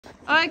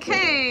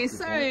Okay,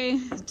 so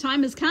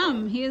time has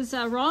come. Here's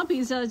Rob.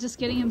 He's just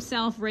getting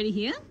himself ready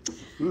here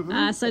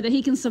so that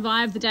he can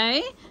survive the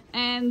day.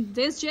 And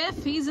there's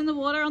Jeff. He's in the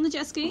water on the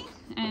jet ski,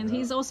 and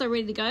he's also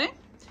ready to go.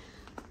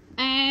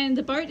 And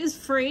the boat is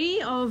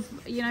free of,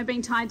 you know,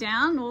 being tied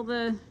down. All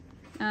the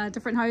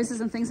different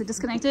hoses and things are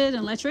disconnected and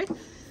electric.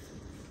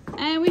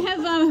 And we have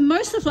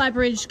most of the flat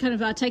bridge kind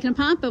of taken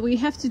apart, but we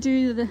have to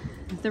do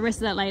the rest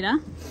of that later.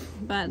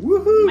 But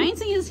the main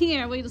thing is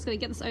here, we're just going to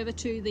get this over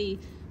to the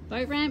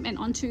boat ramp and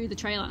onto the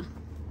trailer.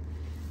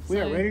 We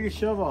are ready to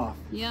shove off.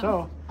 Yeah.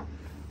 So,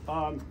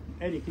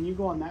 Eddie, can you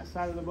go on that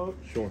side of the boat?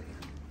 Sure.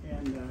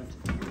 And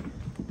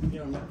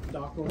get on that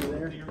dock over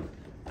there.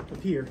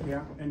 Up here,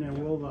 yeah. And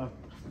then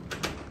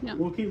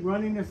we'll keep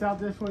running this out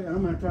this way, and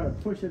I'm going to try to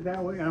push it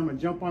that way, and I'm going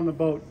to jump on the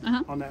boat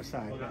on that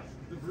side. Okay.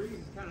 The breeze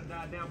has kind of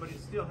died down, but it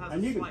still has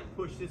And a slight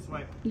push this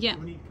way. Yeah.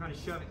 We need to kind of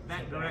shove it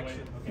that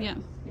direction. Okay. Yeah.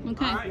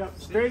 Okay. All right. Yep,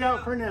 straight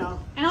out for now.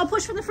 And I'll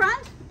push from the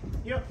front?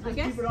 Yep, just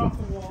Okay. keep it off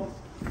the wall.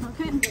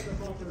 Okay.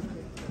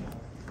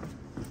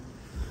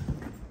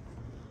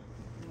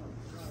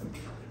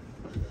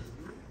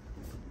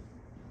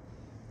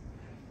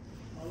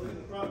 I'll look at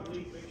the front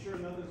leaf, make sure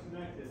nothing's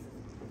connected.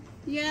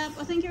 Yep,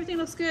 I think everything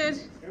looks good.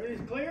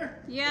 Everything's clear?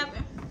 Yep.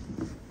 Let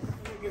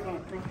me get on the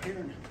front here.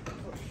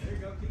 There you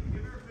go.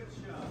 Give her a good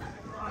shove.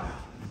 Right.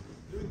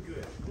 Doing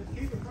good. Just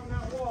keep it from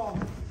that wall.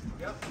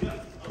 Yep.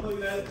 I'm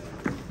looking at it.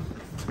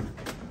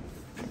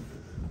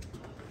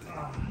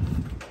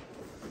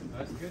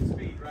 That's good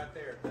speed right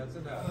there. That's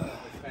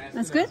enough.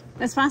 That's good?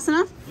 That's fast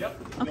enough?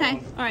 Yep. Okay.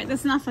 All right,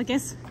 that's enough, I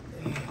guess.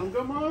 I'm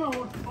going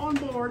on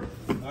board.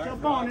 All right,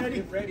 Jump on, Rob, Eddie.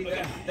 get ready.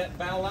 That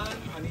bow line.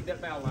 I need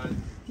that bow line.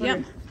 Yep.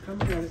 Okay, come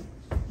get it.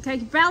 Okay,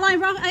 bow line,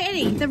 rock,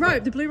 Eddie, the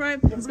rope, the blue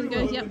rope. It's going to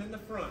go, yep. In the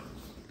front.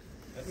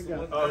 That's the got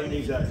one it. Oh, he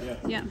needs that, yeah.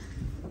 Yeah.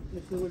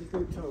 This is what it's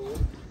going to tow it.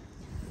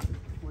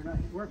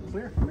 We're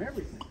clear from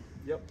everything.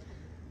 Yep.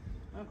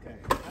 Okay,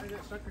 I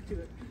got sucker to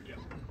it. Yep.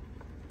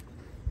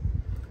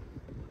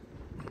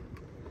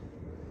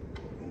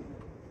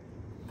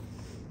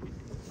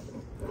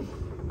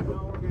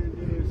 All we're going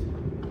to do is,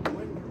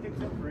 when it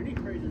picks up for any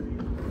crazy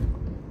reason,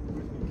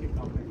 we're just going to kick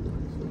off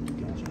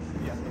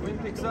there. Yeah. The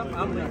wind picks up.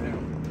 I'm leaving.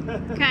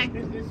 Okay.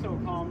 It's so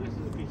calm. This is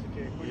a piece of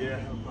cake. We're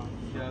Yeah. not calm.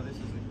 Yeah. This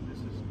is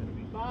gonna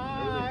be.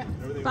 Bye.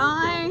 Everything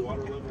Bye.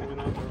 worked out, water level went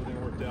up,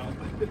 everything worked out.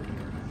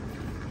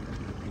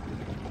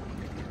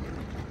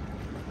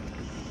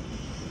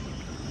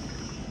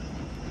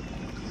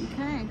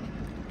 Okay.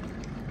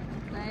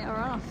 They are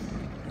off.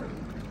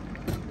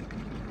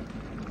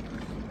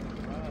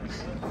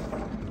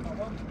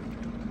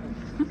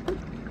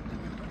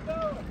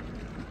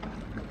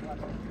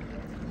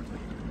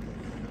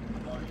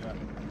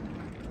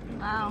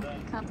 Wow,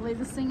 can't believe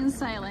this thing is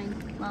sailing.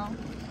 Well,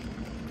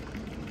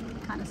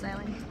 kind of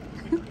sailing.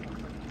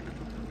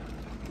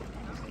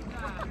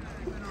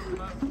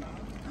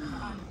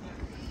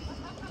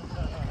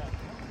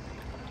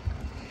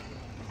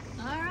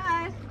 All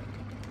right.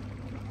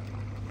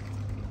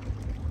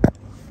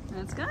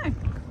 Let's go.